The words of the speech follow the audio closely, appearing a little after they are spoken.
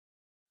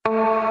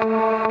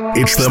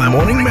It's the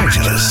Morning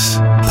Majlis.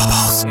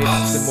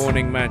 It's the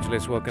Morning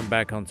Majlis. Welcome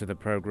back onto the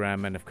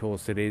program. And of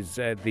course, it is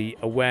the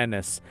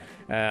awareness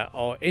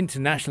or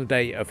International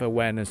Day of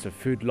Awareness of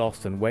Food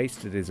Loss and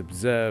Waste. It is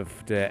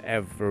observed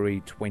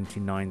every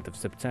 29th of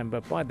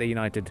September by the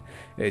United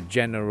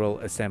General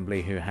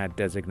Assembly, who had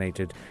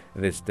designated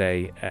this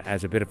day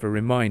as a bit of a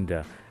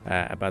reminder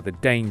about the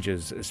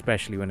dangers,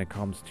 especially when it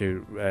comes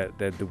to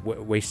the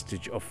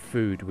wastage of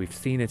food. We've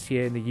seen it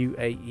here in the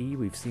UAE,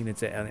 we've seen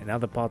it in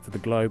other parts of the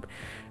globe,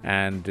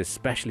 and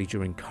especially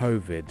during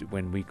COVID,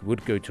 when we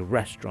would go to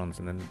restaurants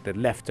and then the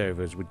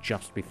leftovers would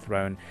just be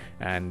thrown,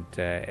 and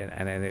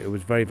it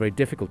was very, very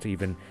difficult to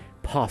even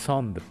pass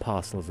on the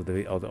parcels of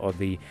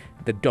the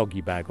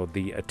doggy bag or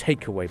the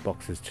takeaway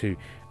boxes to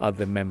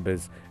other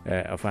members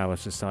of our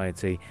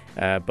society.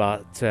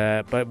 But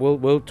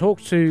we'll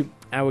talk to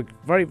our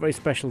very, very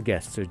special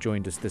guest who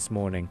joined us this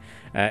morning.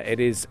 It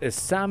is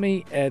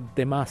Sami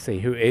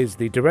Dimassi, who is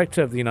the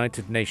Director of the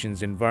United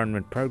Nations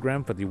Environment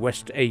Programme for the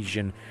West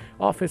Asian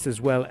Office,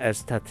 as well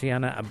as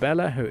Tatianna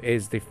Abella, who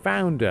is the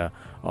founder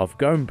of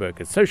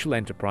Goemberg, a social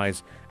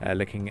enterprise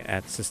looking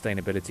at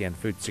sustainability and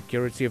food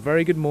security. A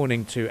very good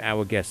morning to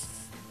our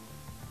guests.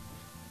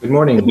 Good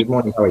morning. Good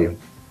morning. How are you?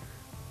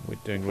 We're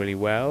doing really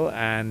well.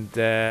 And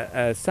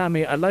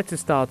Sami, I'd like to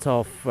start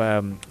off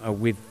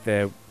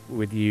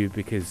with you,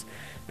 because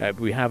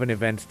we have an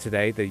event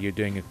today that you're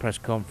doing a press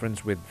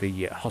conference with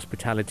the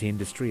hospitality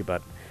industry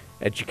about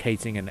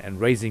educating and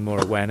raising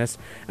more awareness.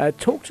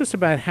 Talk to us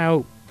about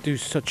how do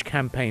such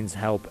campaigns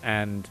help,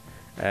 and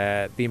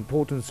the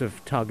importance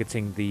of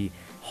targeting the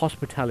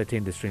hospitality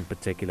industry in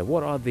particular.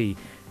 What are the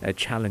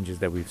challenges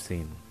that we've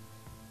seen?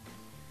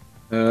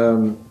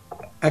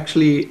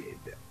 Actually,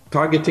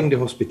 targeting the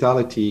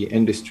hospitality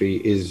industry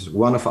is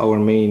one of our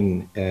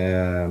main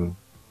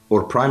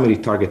or primary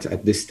targets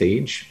at this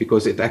stage,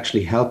 because it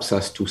actually helps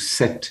us to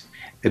set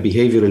a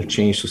behavioral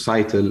change,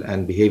 societal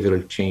and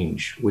behavioral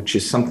change, which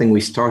is something we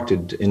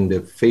started in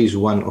the phase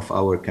one of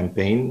our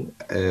campaign,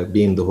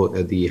 being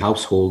the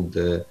household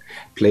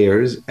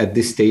players. At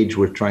this stage,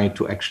 we're trying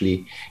to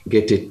actually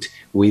get it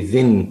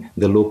within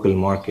the local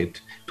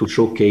market to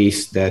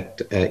showcase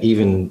that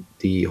even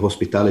the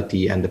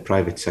hospitality and the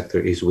private sector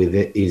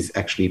is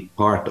actually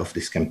part of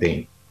this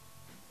campaign.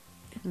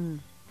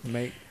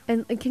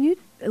 And can you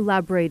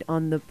elaborate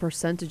on the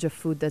percentage of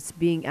food that's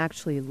being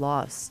actually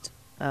lost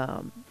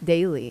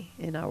daily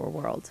in our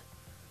world?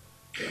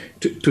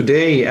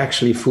 Today,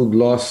 actually, food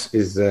loss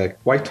is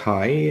quite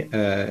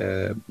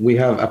high. We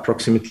have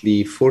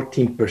approximately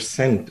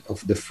 14%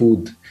 of the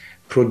food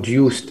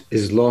produced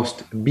is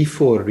lost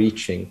before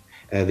reaching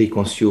the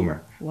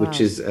consumer,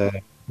 which is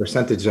a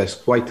percentage that's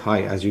quite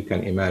high, as you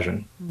can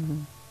imagine.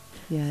 Mm-hmm.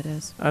 Yeah, it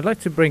is. I'd like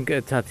to bring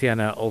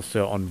Tatianna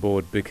also on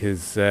board,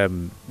 because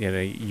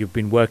you've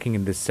been working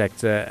in this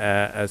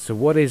sector. So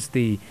what is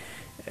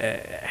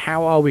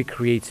how are we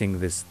creating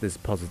this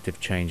positive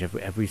change?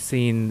 Have we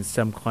seen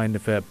some kind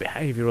of a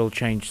behavioral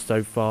change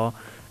so far?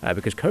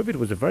 Because COVID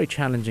was a very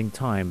challenging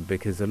time,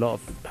 because a lot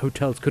of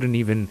hotels couldn't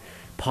even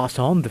pass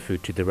on the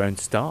food to their own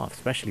staff,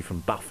 especially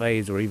from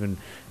buffets or even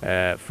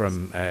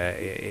from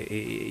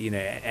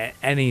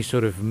any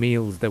sort of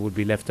meals that would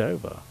be left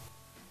over.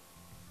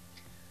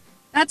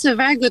 That's a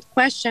very good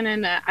question,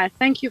 and I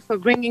thank you for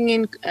bringing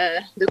in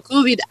the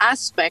COVID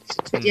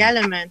aspect to the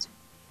element.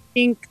 I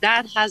think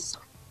that has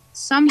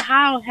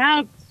somehow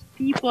helped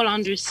people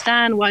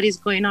understand what is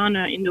going on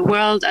in the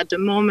world at the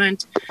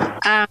moment,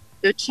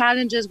 the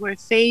challenges we're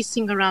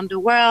facing around the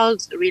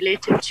world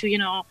related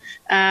to,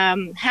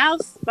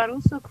 health, but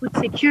also food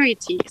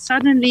security.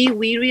 Suddenly,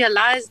 we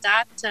realized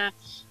that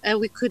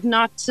we could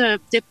not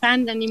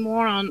depend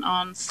anymore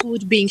on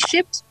food being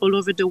shipped all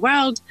over the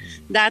world,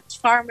 that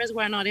farmers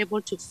were not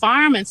able to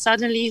farm, and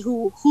suddenly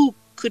who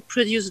could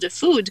produce the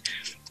food?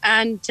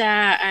 And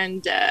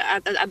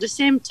at the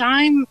same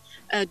time,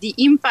 the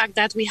impact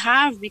that we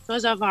have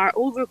because of our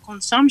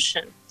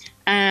overconsumption.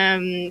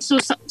 So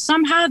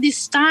somehow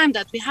this time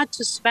that we had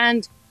to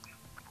spend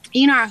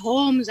in our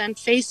homes and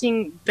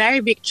facing very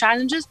big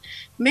challenges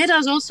made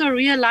us also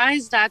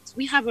realize that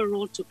we have a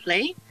role to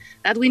play,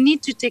 that we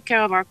need to take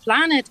care of our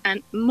planet.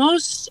 And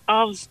most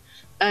of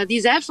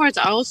these efforts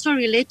are also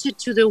related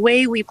to the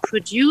way we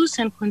produce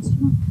and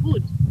consume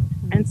food.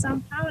 And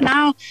somehow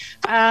now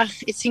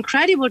it's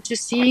incredible to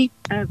see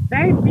a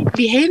very big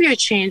behavior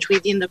change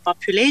within the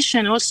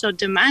population, also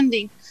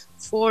demanding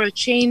for a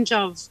change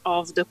of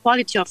the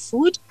quality of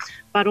food,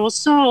 but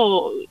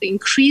also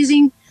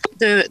increasing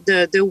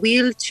the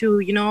will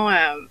to,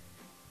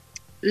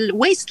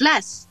 waste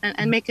less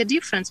and make a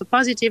difference, a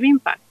positive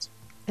impact.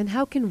 And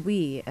how can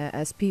we,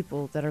 as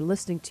people that are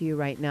listening to you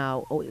right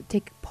now,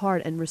 take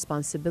part and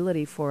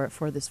responsibility for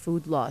this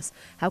food loss?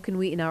 How can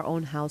we in our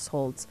own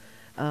households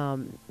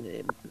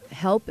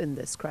help in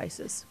this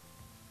crisis?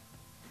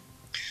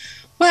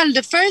 Well,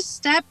 the first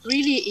step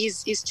really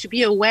is to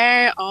be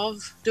aware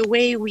of the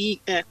way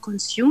we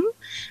consume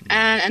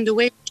and the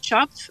way we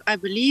shop, I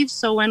believe.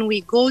 So when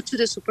we go to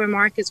the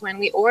supermarkets, when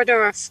we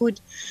order our food,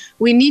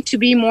 we need to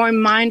be more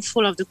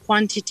mindful of the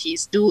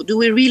quantities. Do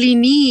we really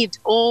need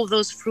all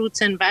those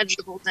fruits and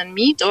vegetables and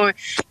meat, or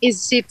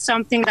is it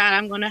something that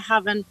I'm going to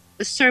have a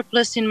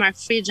surplus in my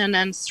fridge and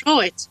then throw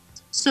it?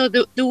 So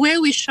the way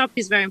we shop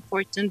is very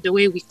important, the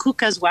way we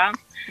cook as well,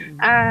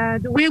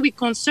 the way we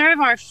conserve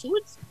our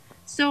food.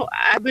 So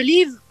I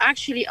believe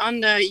actually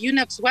on the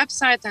UNEP's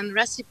website and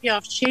Recipe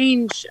of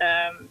Change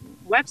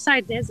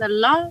website, there's a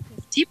lot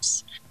of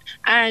tips,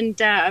 and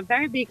a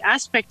very big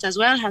aspect as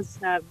well has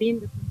been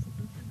the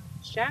contribution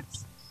of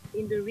chefs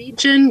in the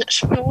region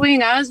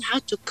showing us how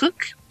to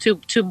cook,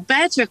 to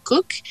better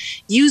cook,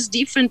 use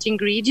different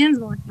ingredients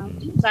more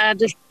healthy, but at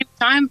the same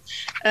time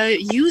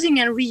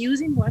using and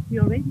reusing what we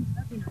already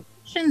have in our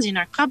kitchens, in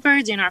our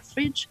cupboards, in our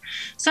fridge.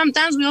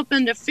 Sometimes we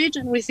open the fridge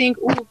and we think,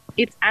 oh,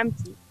 it's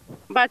empty.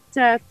 But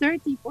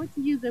 30,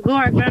 40 years ago,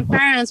 our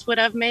grandparents would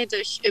have made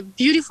a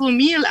beautiful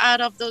meal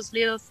out of those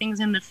little things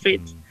in the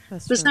fridge.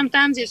 So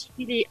sometimes it's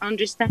really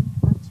understanding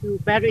how to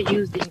better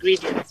use the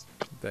ingredients.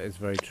 That is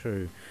very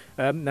true.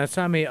 Now,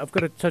 Sami, I've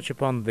got to touch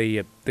upon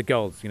the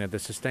goals, the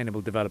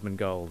Sustainable Development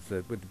Goals.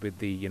 With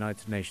the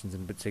United Nations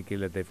in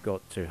particular, they've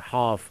got to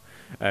halve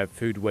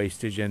food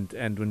wastage.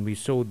 And when we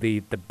saw the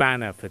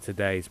banner for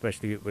today,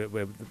 especially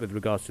with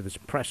regards to this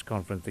press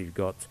conference that you've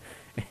got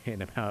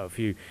in about a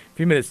few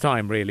minutes'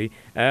 time, really,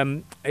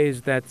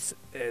 is that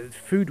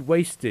food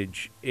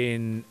wastage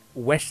in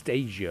West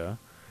Asia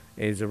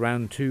is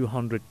around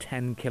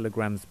 210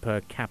 kilograms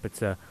per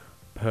capita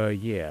per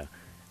year.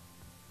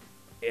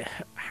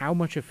 How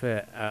much of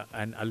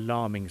an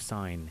alarming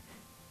sign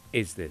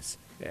is this,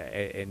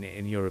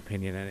 in your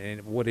opinion,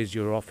 and what is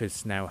your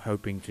office now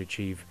hoping to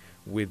achieve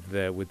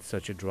with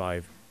such a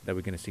drive that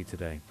we're going to see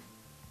today?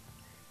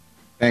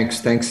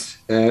 Thanks.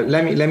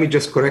 Let me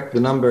just correct the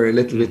number a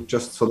little bit,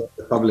 just so that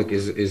the public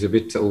is a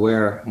bit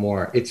aware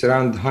more. It's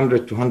around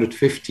 100 to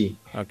 150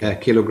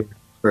 kilograms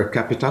per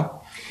capita.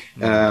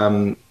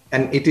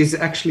 And it is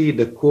actually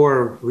the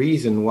core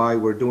reason why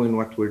we're doing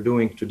what we're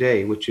doing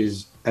today, which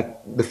is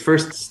at the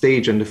first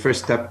stage and the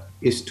first step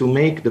is to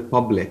make the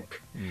public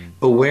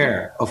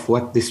aware of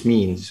what this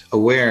means,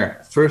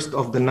 aware first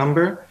of the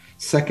number,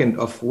 second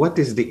of what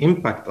is the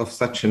impact of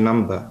such a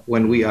number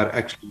when we are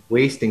actually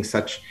wasting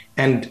such,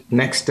 and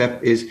next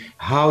step is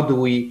how do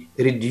we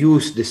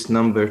reduce this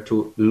number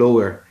to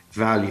lower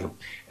value.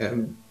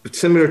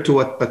 Similar to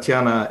what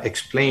Tatianna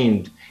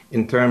explained,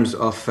 in terms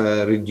of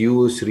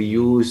reduce,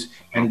 reuse,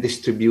 and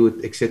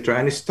distribute, etc.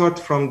 And start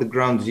from the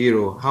ground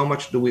zero. How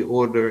much do we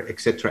order,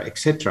 etc.,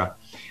 etc.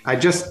 I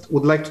just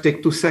would like to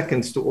take 2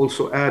 seconds to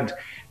also add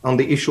on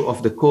the issue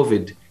of the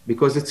COVID,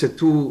 because it's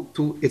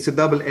a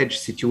double-edged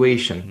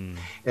situation.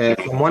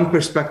 From one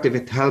perspective,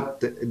 it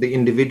helped the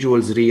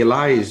individuals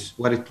realize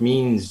what it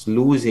means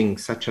losing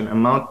such an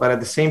amount, but at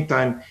the same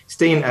time,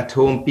 staying at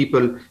home,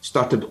 people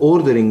started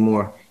ordering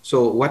more.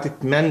 So what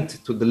it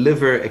meant to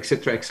deliver,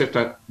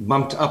 etc.,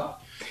 bumped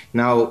up.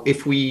 Now,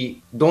 if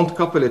we don't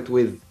couple it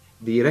with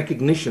the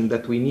recognition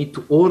that we need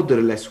to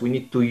order less, we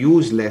need to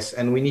use less,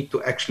 and we need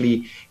to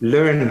actually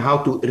learn how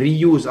to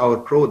reuse our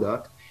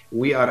product,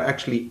 we are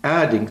actually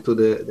adding to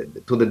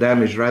the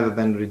damage rather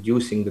than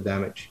reducing the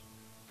damage.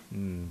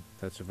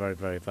 That's a very,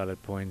 very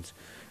valid point.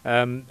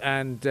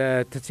 And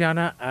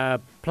Tatianna,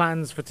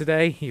 plans for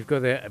today?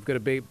 I've got a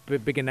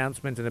big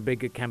announcement and a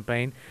big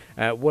campaign.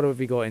 What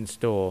have you got in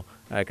store?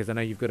 Because I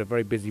know you've got a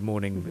very busy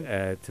morning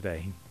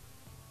today.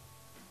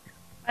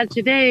 Well,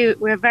 today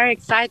we're very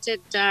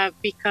excited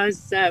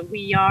because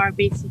we are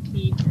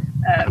basically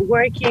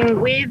working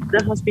with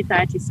the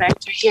hospitality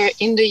sector here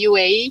in the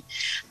UAE.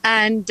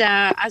 And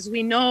as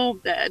we know,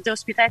 the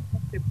hospitality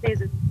sector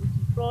plays an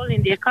important role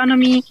in the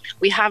economy.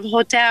 We have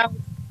hotels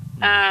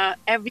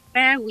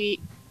everywhere.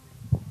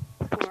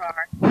 For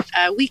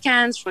our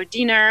weekends, for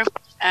dinner,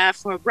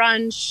 for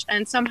brunch,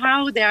 and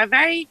somehow they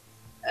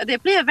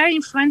play a very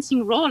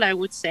influencing role, I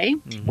would say.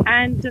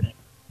 And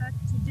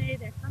today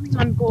they're coming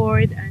on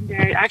board and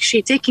they're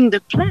actually taking the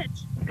pledge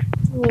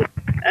to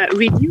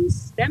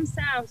reduce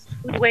themselves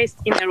food waste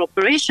in their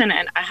operation.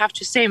 And I have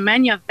to say,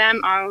 many of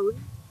them are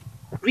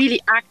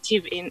really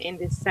active in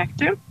this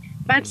sector.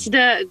 But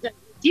the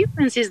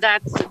difference is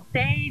that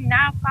they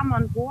now come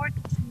on board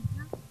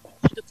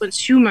to the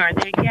consumer,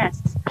 their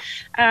guests.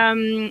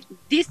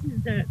 This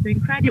is the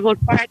incredible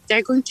part.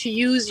 They're going to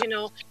use,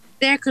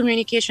 their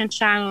communication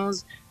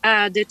channels,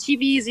 the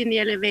TVs in the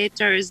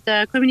elevators,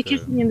 the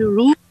communication in the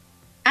room,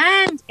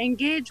 and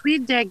engage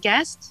with their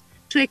guests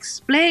to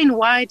explain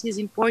why it is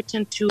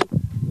important to.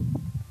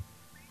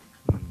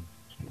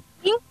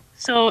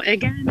 So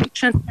again,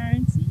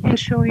 transparency and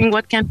showing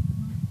what can.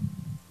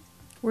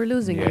 We're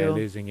losing you. Yeah,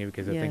 losing you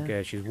because I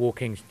think she's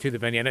walking to the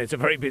venue. I know it's a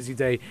very busy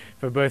day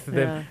for both of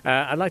them.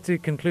 I'd like to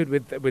conclude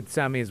with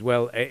Sami as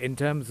well in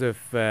terms of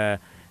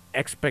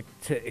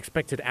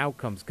expected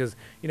outcomes, because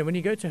when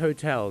you go to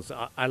hotels,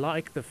 I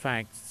like the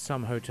fact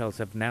some hotels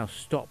have now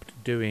stopped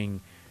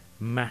doing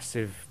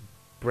massive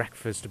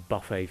breakfast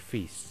buffet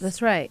feasts.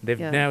 That's right. They've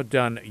now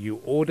done,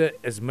 you order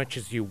as much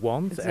as you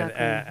want Exactly,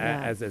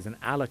 as an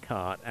a la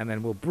carte, and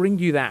then we'll bring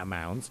you that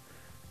amount,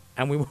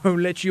 and we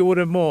won't let you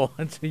order more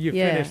until you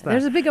finish that.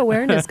 There's a big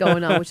awareness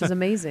going on, which is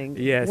amazing.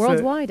 Yeah,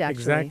 worldwide,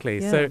 actually. Exactly.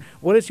 Yeah. So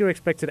what is your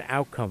expected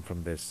outcome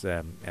from this,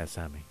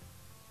 Sami?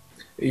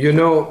 You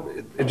know,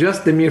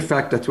 just the mere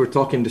fact that we're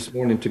talking this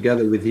morning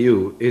together with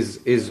you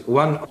is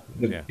one of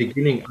the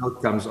beginning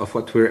outcomes of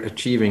what we're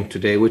achieving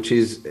today, which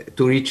is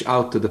to reach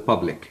out to the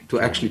public,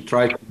 to actually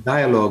try to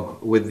dialogue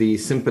with the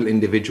simple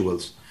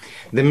individuals.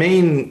 The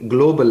main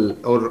global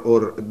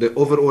or the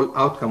overall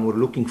outcome we're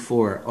looking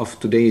for of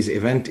today's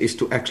event is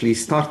to actually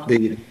start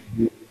the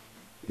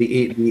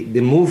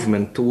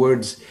movement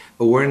towards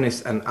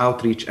awareness and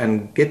outreach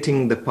and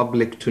getting the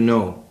public to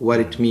know what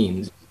it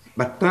means.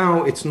 But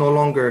now it's no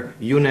longer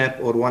UNEP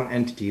or one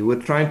entity.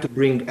 We're trying to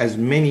bring as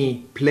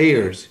many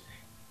players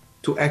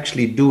to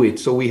actually do it.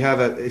 So we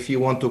have if you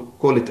want to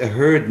call it a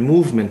herd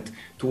movement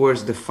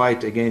towards the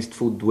fight against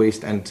food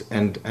waste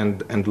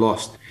and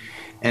loss.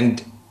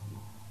 And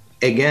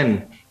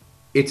again,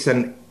 it's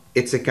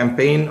a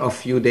campaign of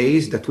few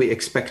days that we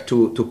expect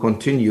to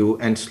continue,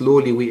 and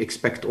slowly we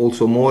expect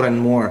also more and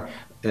more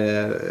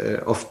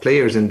of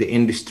players in the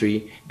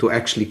industry to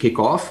actually kick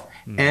off.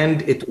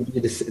 And it will be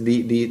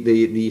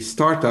the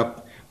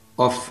startup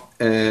of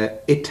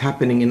it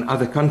happening in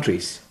other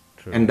countries.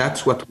 True. And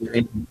that's what we're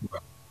aiming for.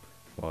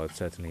 Well, it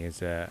certainly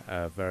is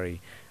a very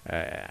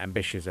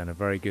ambitious and a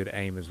very good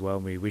aim as well.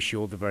 We wish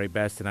you all the very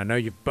best. And I know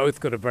you've both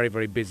got a very,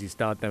 very busy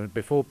start there.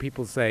 Before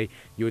people say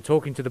you were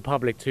talking to the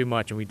public too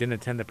much and we didn't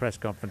attend the press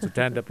conference or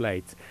turned up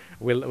late,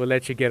 we'll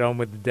let you get on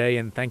with the day.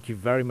 And thank you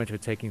very much for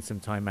taking some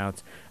time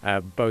out,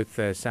 both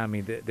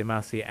Sami,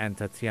 Dimassi and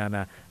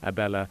Tatianna,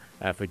 Abella,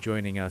 for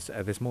joining us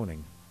this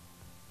morning.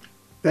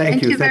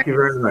 Thank you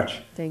very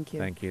much. Thank you.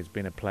 Thank you. It's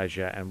been a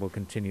pleasure, and we'll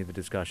continue the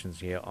discussions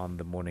here on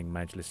the Morning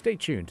Majlis. Stay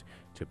tuned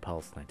to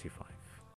Pulse 95.